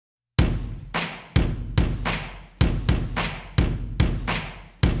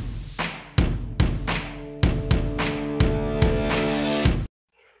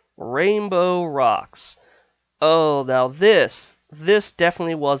Rainbow Rocks. Oh, now this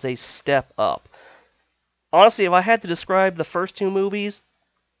definitely was a step up. Honestly, if I had to describe the first two movies,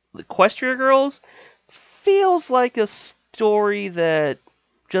 Equestria Girls feels like a story that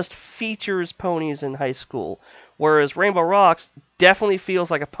just features ponies in high school, whereas Rainbow Rocks definitely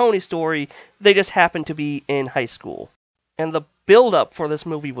feels like a pony story, they just happen to be in high school. And the build-up for this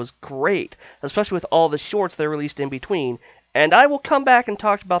movie was great, especially with all the shorts they released in between, and I will come back and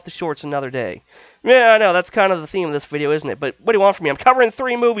talk about the shorts another day. Yeah, I know, that's kind of the theme of this video, isn't it? But what do you want from me? I'm covering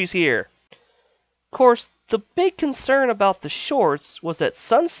 3 movies here! Of course, the big concern about the shorts was that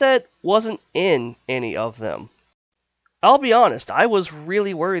Sunset wasn't in any of them. I'll be honest, I was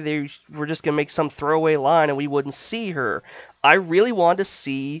really worried they were just going to make some throwaway line and we wouldn't see her. I really wanted to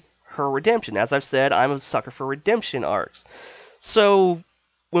see her redemption. As I've said, I'm a sucker for redemption arcs. So,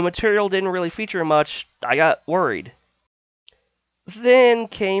 when material didn't really feature much, I got worried. Then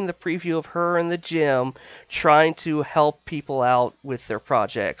came the preview of her in the gym trying to help people out with their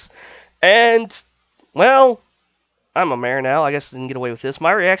projects. And, well, I'm a mayor now. I guess I didn't get away with this.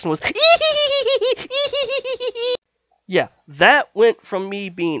 My reaction was, yeah, that went from me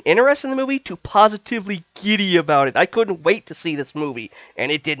being interested in the movie to positively giddy about it. I couldn't wait to see this movie,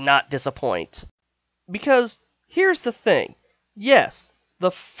 and it did not disappoint. Because, here's the thing. Yes,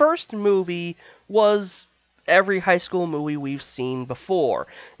 the first movie was every high school movie we've seen before,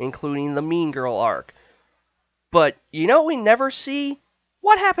 including the Mean Girl arc. But, you know what we never see?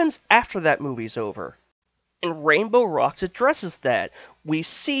 What happens after that movie's over? And Rainbow Rocks addresses that. We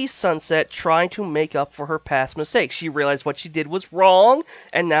see Sunset trying to make up for her past mistakes. She realized what she did was wrong,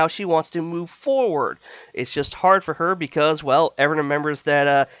 and now she wants to move forward. It's just hard for her because, well, everyone remembers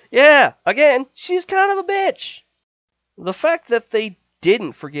that, yeah, again, she's kind of a bitch. The fact that they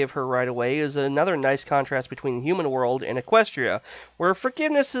didn't forgive her right away is another nice contrast between the human world and Equestria, where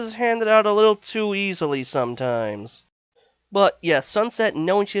forgiveness is handed out a little too easily sometimes. But yes, Sunset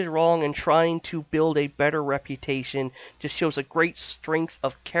knowing she did wrong and trying to build a better reputation just shows a great strength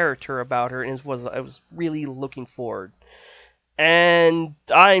of character about her, and I was really looking forward. And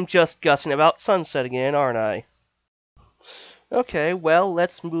I'm just guessing about Sunset again, aren't I? Okay, well,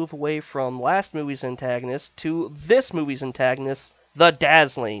 let's move away from last movie's antagonist to this movie's antagonist, the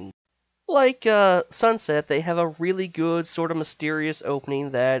Dazzling. Like Sunset, they have a really good, sort of mysterious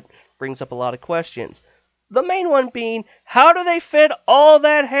opening that brings up a lot of questions. The main one being, how do they fit all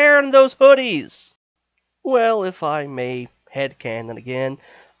that hair in those hoodies? Well, if I may headcanon again,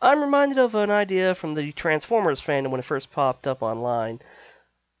 I'm reminded of an idea from the Transformers fandom when it first popped up online.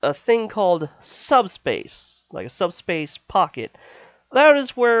 A thing called subspace, like a subspace pocket. That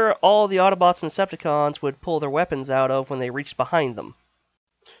is where all the Autobots and Decepticons would pull their weapons out of when they reached behind them.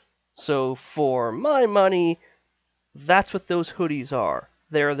 So, for my money, that's what those hoodies are.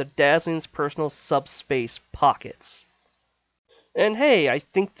 They are the Dazzling's personal subspace pockets. And hey, I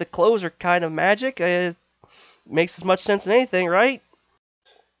think the clothes are kind of magic. It makes as much sense as anything, right?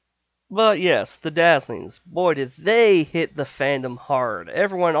 But yes, the Dazzlings. Boy, did they hit the fandom hard.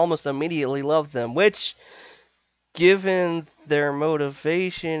 Everyone almost immediately loved them, which, given their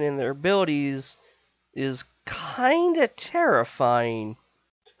motivation and their abilities, is kinda terrifying.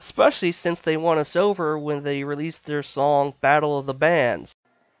 Especially since they won us over when they released their song Battle of the Bands.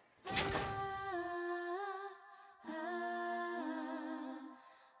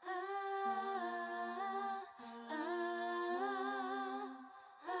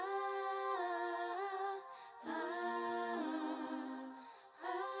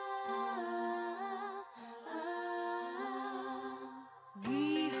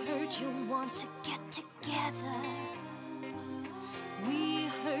 We heard you want to get together. We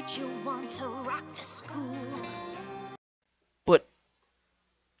heard you want to rock the school. But,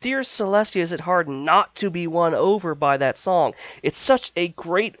 dear Celestia, is it hard not to be won over by that song? It's such a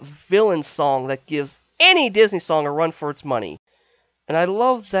great villain song that gives any Disney song a run for its money. And I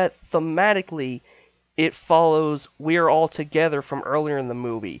love that thematically it follows We're All Together from earlier in the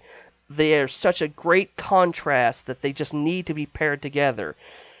movie. They are such a great contrast that they just need to be paired together.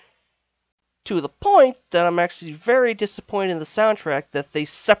 To the point that I'm actually very disappointed in the soundtrack that they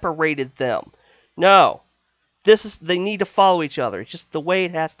separated them. No. They need to follow each other. It's just the way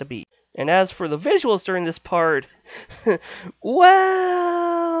it has to be. And as for the visuals during this part,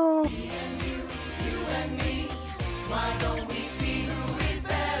 well... Me and you and me, why don't we see who is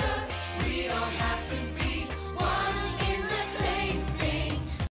better? We don't have to be one in the same thing.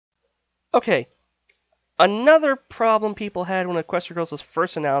 Okay. Another problem people had when Equestria Girls was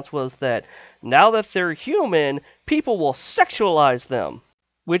first announced was that now that they're human, people will sexualize them.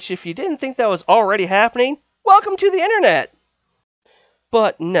 Which, if you didn't think that was already happening, welcome to the internet!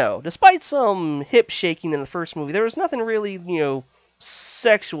 But no, despite some hip shaking in the first movie, there was nothing really,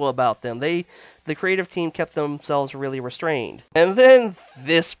 sexual about them. The creative team kept themselves really restrained. And then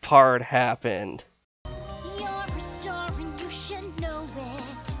this part happened. You're a star and you should know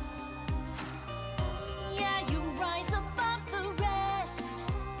it. Yeah, you rise above the rest.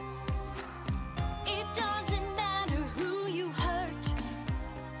 It doesn't matter who you hurt.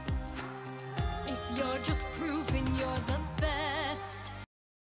 If you're just proving you're the best.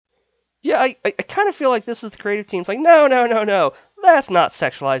 Yeah, I kind of feel like this is the creative team's like, no, no, no, no, that's not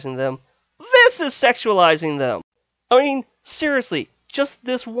sexualizing them. This is sexualizing them. I mean, seriously, just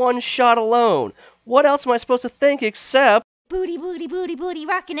this one shot alone. What else am I supposed to think except... Booty, booty, booty, booty,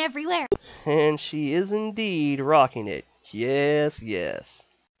 rocking everywhere. And she is indeed rocking it. Yes, yes.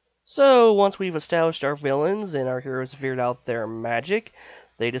 So, once we've established our villains and our heroes figured out their magic,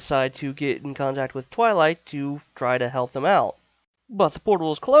 they decide to get in contact with Twilight to try to help them out. But the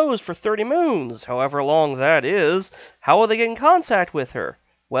portal is closed for 30 moons, however long that is. How will they get in contact with her?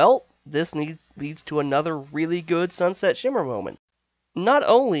 Well, this leads to another really good Sunset Shimmer moment. Not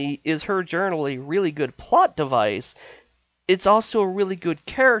only is her journal a really good plot device, it's also a really good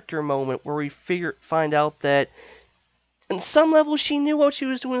character moment where we find out that on some level she knew what she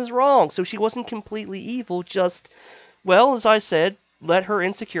was doing was wrong, so she wasn't completely evil, just, well, as I said, let her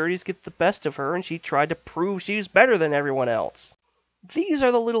insecurities get the best of her and she tried to prove she was better than everyone else. These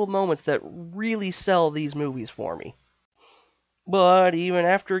are the little moments that really sell these movies for me. But even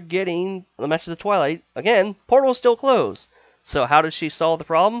after getting the message of Twilight, again, portal's still closed. So how does she solve the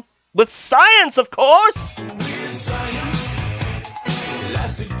problem? With science, of course! Weird science,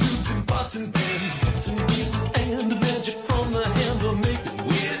 elastic tubes and pots and pans, bits and pieces, and magic from the handle making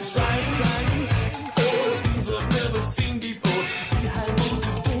weird science. Oh, things I've never seen before. Behind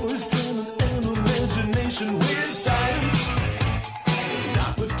bolted doors, standing an imagination. Weird science,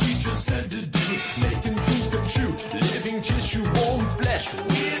 not what teachers said to do, making dreams come true, living tissue, warm flesh.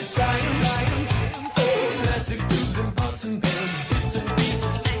 Weird science, oh, plastic tubes and pots and pans, bits and pieces.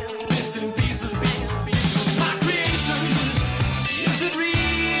 My creation, is it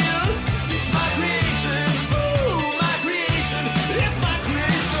real? It's my creation. Ooh, my creation. It's my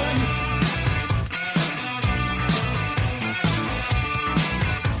creation.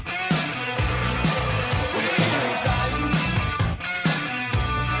 Weird science.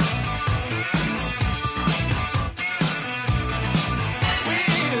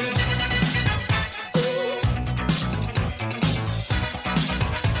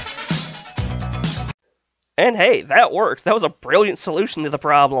 And hey, that works. That was a brilliant solution to the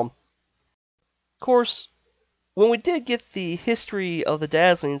problem. Of course, when we did get the history of the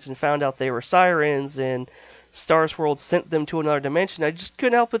Dazzlings and found out they were sirens and Stars World sent them to another dimension, I just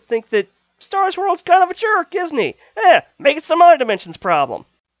couldn't help but think that Stars World's kind of a jerk, isn't he? Make it some other dimension's problem.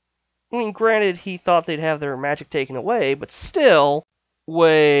 I mean, granted, he thought they'd have their magic taken away, but still...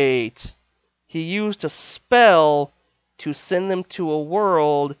 Wait. He used a spell to send them to a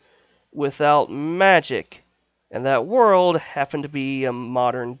world without magic. And that world happened to be a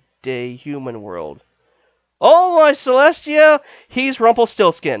modern-day human world. Oh, my Celestia, he's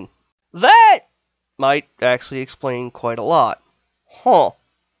Rumpelstiltskin. That might actually explain quite a lot. Huh.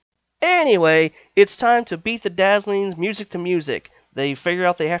 Anyway, it's time to beat the Dazzlings music to music. They figure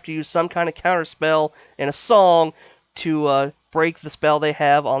out they have to use some kind of counterspell and a song to break the spell they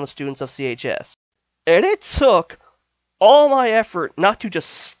have on the students of CHS. And it took all my effort not to just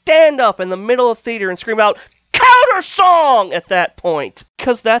stand up in the middle of the theater and scream out, "Counter song!" at that point.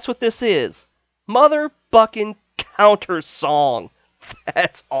 Because that's what this is. Mother-bucking counter song.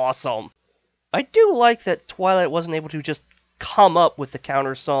 That's awesome. I do like that Twilight wasn't able to just come up with the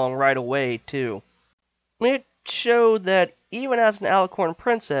counter song right away, too. It showed that even as an Alicorn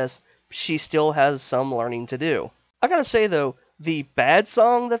princess, she still has some learning to do. I gotta say, though, the bad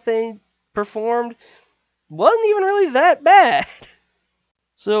song that they performed wasn't even really that bad.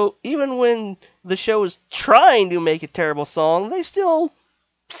 So even when the show is trying to make a terrible song, they still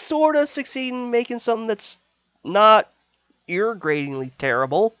sort of succeed in making something that's not ear-gratingly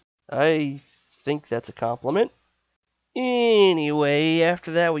terrible. I think that's a compliment. Anyway,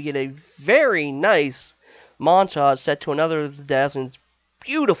 after that we get a very nice montage set to another of the Dazzling's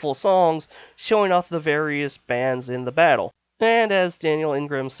beautiful songs showing off the various bands in the battle. And as Daniel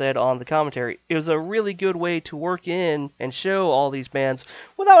Ingram said on the commentary, it was a really good way to work in and show all these bands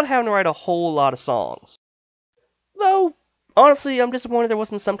without having to write a whole lot of songs. Though, honestly, I'm disappointed there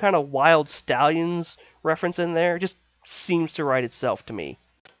wasn't some kind of Wild Stallions reference in there. It just seems to write itself to me.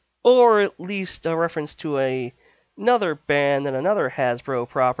 Or at least a reference to another band and another Hasbro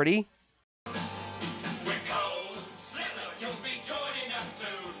property. We're cold, Slither, you'll be joining us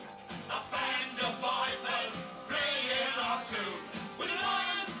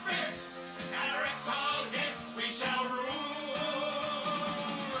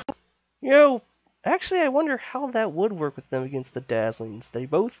You know, actually, I wonder how that would work with them against the Dazzlings. They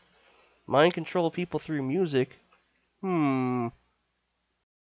both mind control people through music.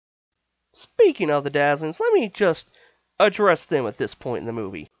 Speaking of the Dazzlings, let me just address them at this point in the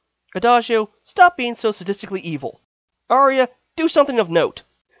movie. Adagio, stop being so sadistically evil. Aria, do something of note.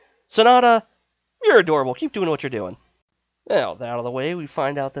 Sonata, you're adorable. Keep doing what you're doing. Now, that out of the way, we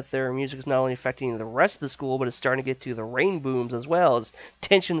find out that their music is not only affecting the rest of the school, but it's starting to get to the rain booms as well, as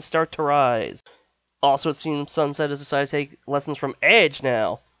tensions start to rise. Also, it seems Sunset has decided to take lessons from Edge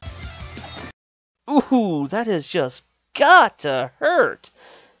now. Ooh, that has just got to hurt.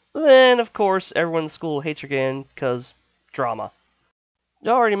 Then, of course, everyone in the school hates her again, because drama. I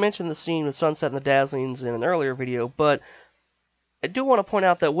already mentioned the scene with Sunset and the Dazzlings in an earlier video, but I do want to point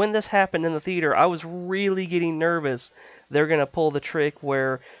out that when this happened in the theater, I was really getting nervous they're going to pull the trick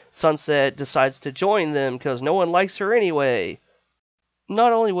where Sunset decides to join them because no one likes her anyway.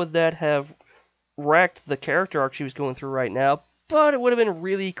 Not only would that have wrecked the character arc she was going through right now, but it would have been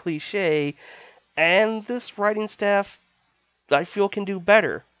really cliche, and this writing staff, I feel, can do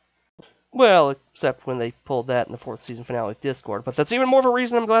better. Well, except when they pulled that in the 4th season finale of Discord, but that's even more of a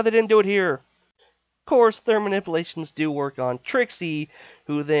reason I'm glad they didn't do it here. Of course, their manipulations do work on Trixie,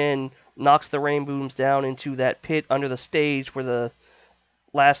 who then knocks the rain booms down into that pit under the stage where the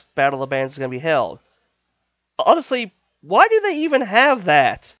last Battle of the Bands is going to be held. Honestly, why do they even have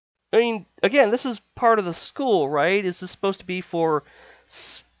that? I mean, again, this is part of the school, right? Is this supposed to be for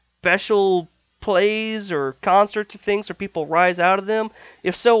special plays or concerts or things where people rise out of them?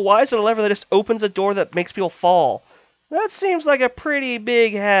 If so, why is it a lever that just opens a door that makes people fall? That seems like a pretty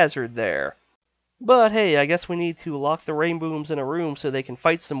big hazard there. But hey, I guess we need to lock the rain booms in a room so they can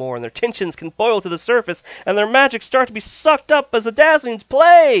fight some more and their tensions can boil to the surface and their magic start to be sucked up as the Dazzlings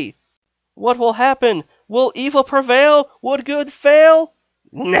play! What will happen? Will evil prevail? Would good fail?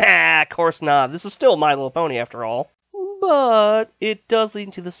 Nah, of course not. This is still My Little Pony after all. But it does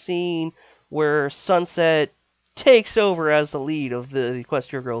lead to the scene where Sunset takes over as the lead of the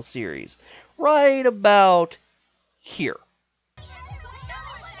Equestria Girls series. Right about here.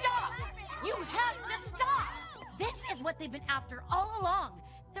 Stop! You have to stop! This is what they've been after all along.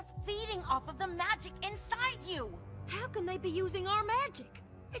 They're feeding off of the magic inside you. How can they be using our magic?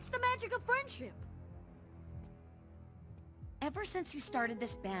 It's the magic of friendship. Ever since you started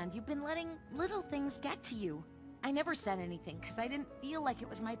this band, you've been letting little things get to you. I never said anything because I didn't feel like it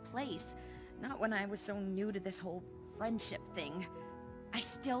was my place. Not when I was so new to this whole friendship thing. I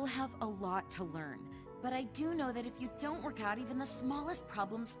still have a lot to learn, but I do know that if you don't work out even the smallest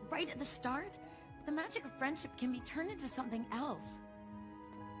problems right at the start, the magic of friendship can be turned into something else.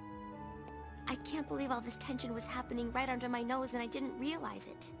 I can't believe all this tension was happening right under my nose and I didn't realize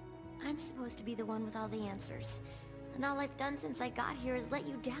it. I'm supposed to be the one with all the answers. And all I've done since I got here is let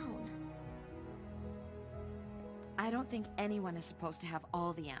you down. I don't think anyone is supposed to have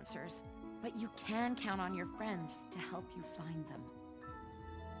all the answers, but you can count on your friends to help you find them.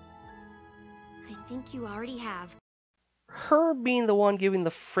 I think you already have. Her being the one giving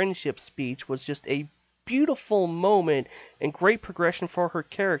the friendship speech was just a beautiful moment and great progression for her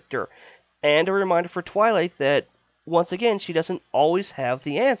character, and a reminder for Twilight that, once again, she doesn't always have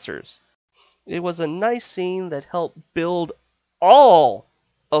the answers. It was a nice scene that helped build all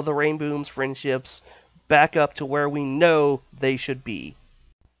of the Rainbow's friendships back up to where we know they should be.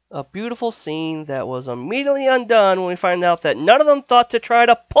 A beautiful scene that was immediately undone when we find out that none of them thought to try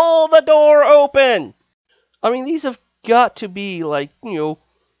to pull the door open! I mean, these have got to be, like,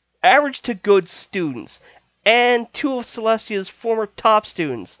 average to good students, and 2 of Celestia's former top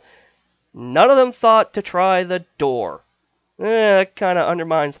students. None of them thought to try the door. That kind of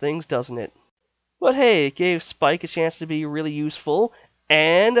undermines things, doesn't it? But hey, it gave Spike a chance to be really useful,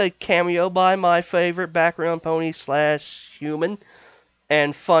 and a cameo by my favorite background pony / human.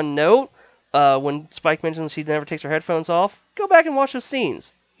 And fun note, when Spike mentions she never takes her headphones off, go back and watch those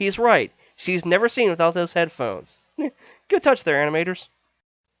scenes. He's right. She's never seen without those headphones. Good touch there, animators.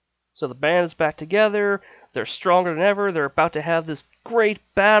 So the band is back together. They're stronger than ever. They're about to have this great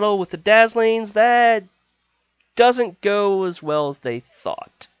battle with the Dazzlings that doesn't go as well as they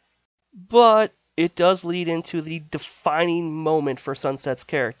thought. But it does lead into the defining moment for Sunset's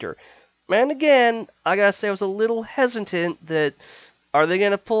character. And again, I gotta say I was a little hesitant that, are they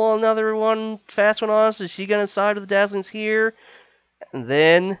gonna pull another fast one on us? Is she gonna side with the Dazzlings here? And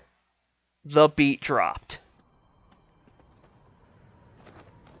then the beat dropped.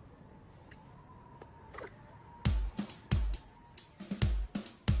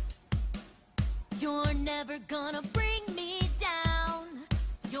 You're never gonna bring me down.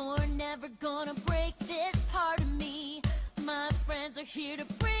 You're never gonna break this part of me. My friends are here to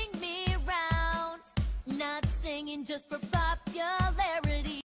bring me not singing just for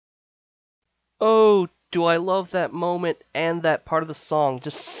popularity. Oh, do I love that moment and that part of the song.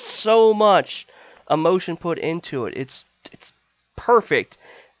 Just so much emotion put into it. It's perfect.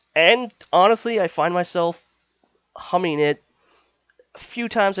 And honestly, I find myself humming it a few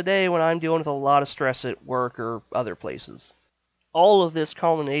times a day when I'm dealing with a lot of stress at work or other places. All of this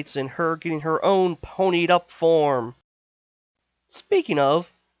culminates in her getting her own ponied up form. Speaking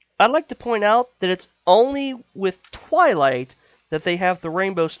of, I'd like to point out that it's only with Twilight that they have the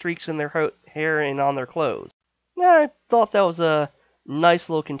rainbow streaks in their hair and on their clothes. I thought that was a nice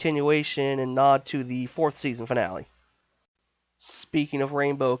little continuation and nod to the 4th season finale. Speaking of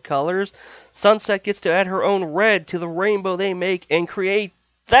rainbow colors, Sunset gets to add her own red to the rainbow they make and create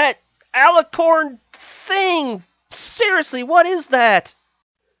that alicorn thing! Seriously, what is that?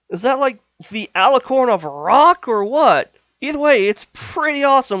 Is that like the alicorn of rock or what? Either way, it's pretty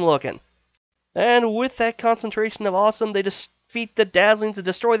awesome looking. And with that concentration of awesome, they defeat the Dazzlings to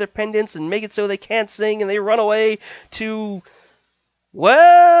destroy their pendants and make it so they can't sing, and they run away to...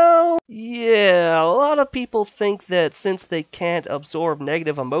 Well, yeah, a lot of people think that since they can't absorb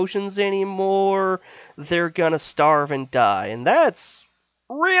negative emotions anymore, they're gonna starve and die, and that's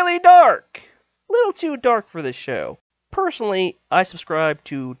really dark. A little too dark for this show. Personally, I subscribe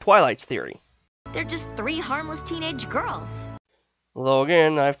to Twilight's theory. They're just 3 harmless teenage girls. Although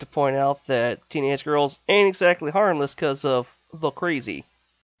again, I have to point out that teenage girls ain't exactly harmless because of the crazy.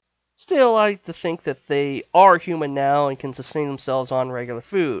 Still, I like to think that they are human now and can sustain themselves on regular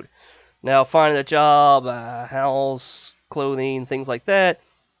food. Now, finding a job, a house, clothing, things like that,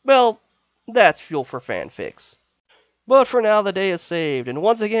 well, that's fuel for fanfics. But for now, the day is saved, and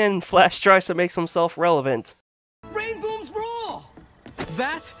once again, Flash tries to make himself relevant. Rainboom's rule!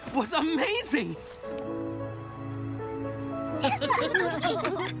 That was amazing!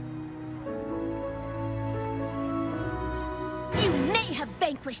 You may have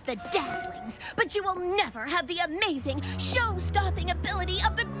vanquished the Dazzlings, but you will never have the amazing, show-stopping ability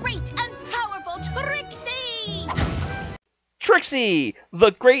of the great and powerful Trixie! Trixie,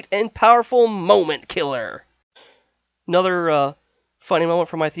 the great and powerful moment killer. Another funny moment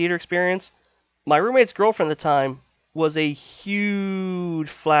from my theater experience. My roommate's girlfriend at the time was a huge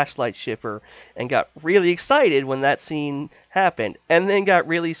Flashlight shipper and got really excited when that scene happened, and then got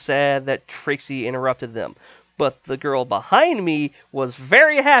really sad that Trixie interrupted them. But the girl behind me was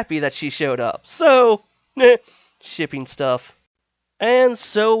very happy that she showed up. So, shipping stuff. And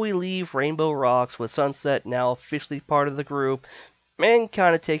so we leave Rainbow Rocks with Sunset now officially part of the group and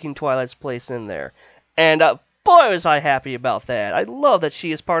kind of taking Twilight's place in there. And boy was I happy about that. I love that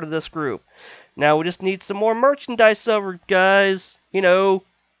she is part of this group. Now we just need some more merchandise over, guys. You know,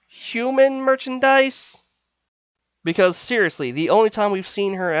 human merchandise. Because seriously, the only time we've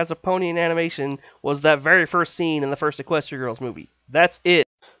seen her as a pony in animation was that very first scene in the first Equestria Girls movie. That's it.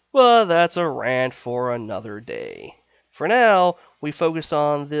 But that's a rant for another day. For now, we focus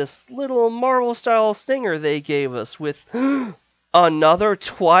on this little Marvel-style stinger they gave us with another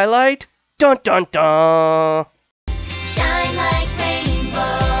Twilight? Dun dun dun! Shine like